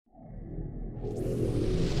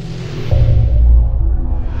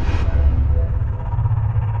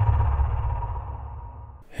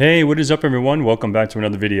Hey, what is up everyone? Welcome back to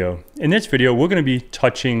another video. In this video, we're going to be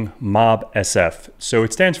touching MobSF. So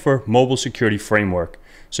it stands for Mobile Security Framework.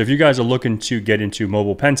 So if you guys are looking to get into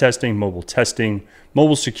mobile pen testing, mobile testing,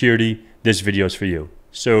 mobile security, this video is for you.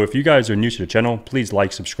 So if you guys are new to the channel, please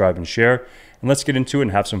like, subscribe, and share. And let's get into it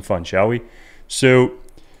and have some fun, shall we? So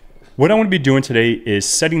what I want to be doing today is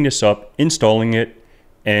setting this up, installing it,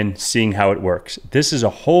 and seeing how it works. This is a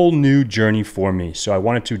whole new journey for me. So I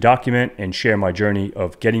wanted to document and share my journey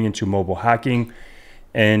of getting into mobile hacking.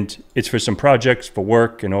 And it's for some projects, for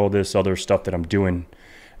work, and all this other stuff that I'm doing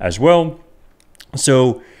as well.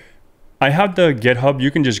 So I have the GitHub.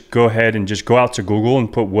 You can just go ahead and just go out to Google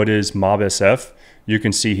and put what is MobSF. You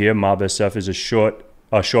can see here, MobSF is a short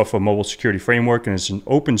for Mobile Security Framework, and it's an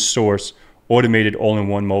open source, automated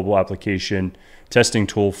all-in-one mobile application testing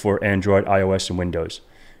tool for Android, iOS, and Windows.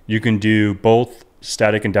 You can do both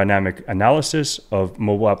static and dynamic analysis of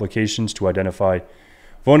mobile applications to identify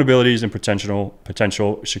vulnerabilities and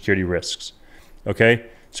potential security risks. Okay,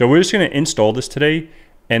 so we're just going to install this today,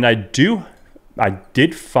 and I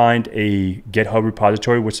did find a GitHub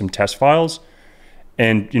repository with some test files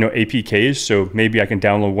and APKs. So maybe I can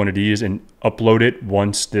download one of these and upload it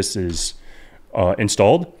once this is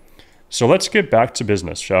installed. So let's get back to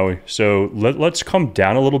business, shall we? So let's come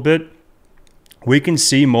down a little bit. We can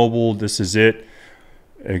see mobile, this is it,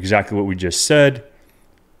 exactly what we just said.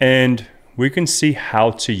 And we can see how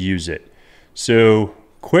to use it. So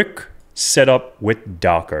quick setup with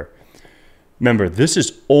Docker. Remember, this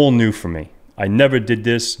is all new for me. I never did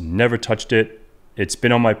this, never touched it. It's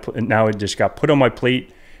been on my, now it just got put on my plate,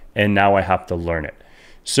 and now I have to learn it.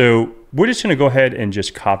 So we're just gonna go ahead and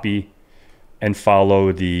just copy and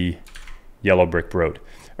follow the yellow brick road.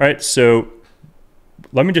 All right, so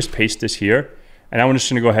let me just paste this here, and I'm just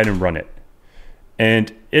gonna go ahead and run it.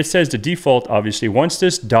 And it says the default, obviously, once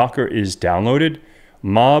this Docker is downloaded,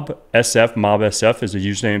 MobSF is the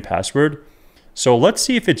username and password. So let's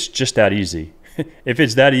see if it's just that easy. If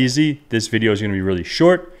it's that easy, this video is gonna be really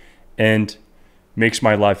short and makes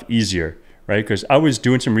my life easier, right? Because I was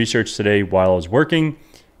doing some research today while I was working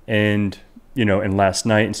and and last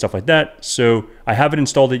night and stuff like that. So I haven't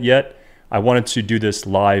installed it yet. I wanted to do this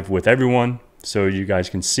live with everyone so you guys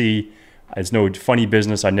can see. It's no funny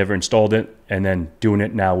business. I never installed it, and then doing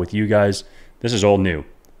it now with you guys. This is all new.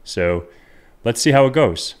 So let's see how it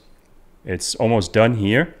goes. It's almost done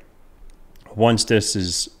here. Once this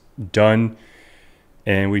is done,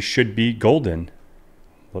 and we should be golden.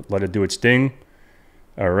 Let it do its thing.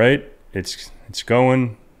 All right, it's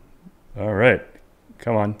going. All right,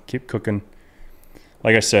 come on, keep cooking.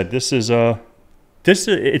 Like I said, it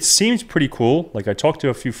seems pretty cool. Like I talked to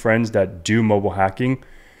a few friends that do mobile hacking,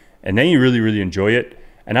 and they really enjoy it.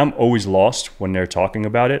 And I'm always lost when they're talking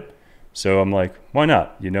about it. So I'm like, why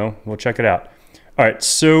not? We'll check it out. All right,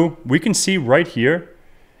 so we can see right here,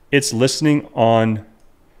 it's listening on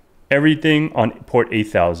everything on port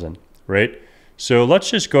 8000, right? So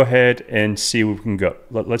let's just go ahead and see what we can go.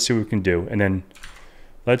 Let's see what we can do. And then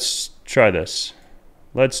let's try this.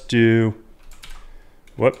 Let's do,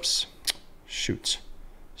 whoops. Shoot,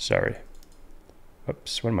 sorry.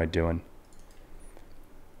 Oops, what am I doing?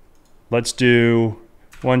 Let's do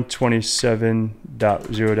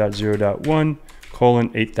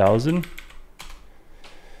 127.0.0.1:8000.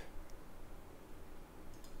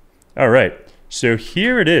 All right, so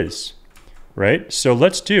here it is, right? So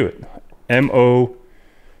let's do it. MobSF,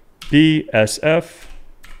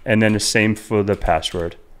 and then the same for the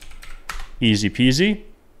password. Easy peasy.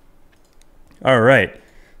 All right.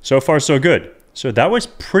 So far, so good. So that was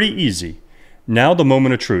pretty easy. Now the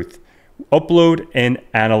moment of truth. Upload and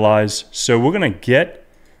analyze. So we're going to get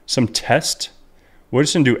some test. We're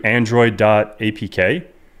just going to do android.apk.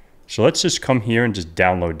 So let's just come here and just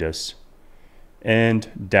download this. And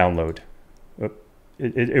download.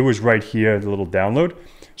 It was right here, the little download.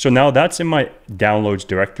 So now that's in my downloads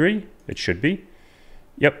directory. It should be.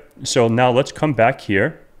 Yep. So now let's come back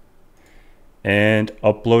here and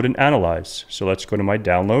upload and analyze. So let's go to my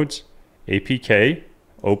downloads, APK,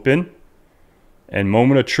 open, and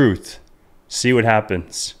moment of truth. See what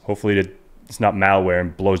happens. Hopefully it's not malware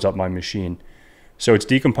and blows up my machine. So it's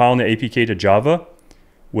decompiling the APK to Java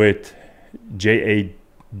with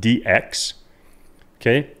JADX.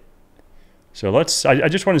 Okay. So I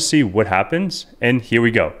just want to see what happens, and here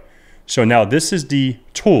we go. So now this is the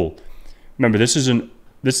tool. Remember,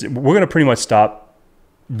 we're going to pretty much stop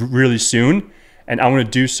really soon, and I want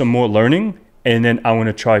to do some more learning, and then I want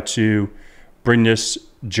to try to bring this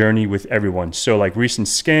journey with everyone. So like recent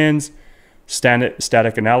scans,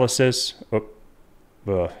 static analysis. Do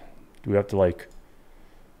we have to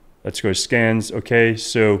let's go to scans. Okay,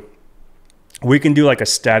 so We can do like a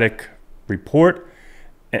static report.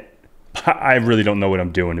 I really don't know what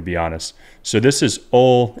I'm doing, to be honest. So this is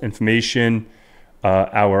all information,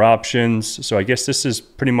 our options. So I guess this is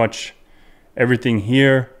pretty much everything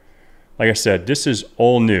here. Like I said, this is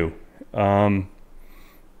all new.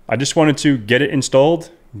 I just wanted to get it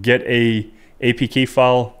installed, get a APK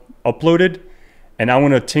file uploaded, and I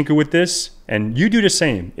want to tinker with this, and you do the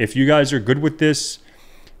same. If you guys are good with this,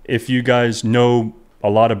 if you guys know a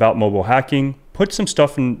lot about mobile hacking, put some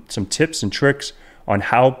stuff in, some tips and tricks on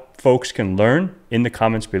how folks can learn in the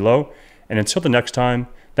comments below. And until the next time,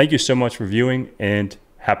 thank you so much for viewing and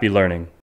happy learning.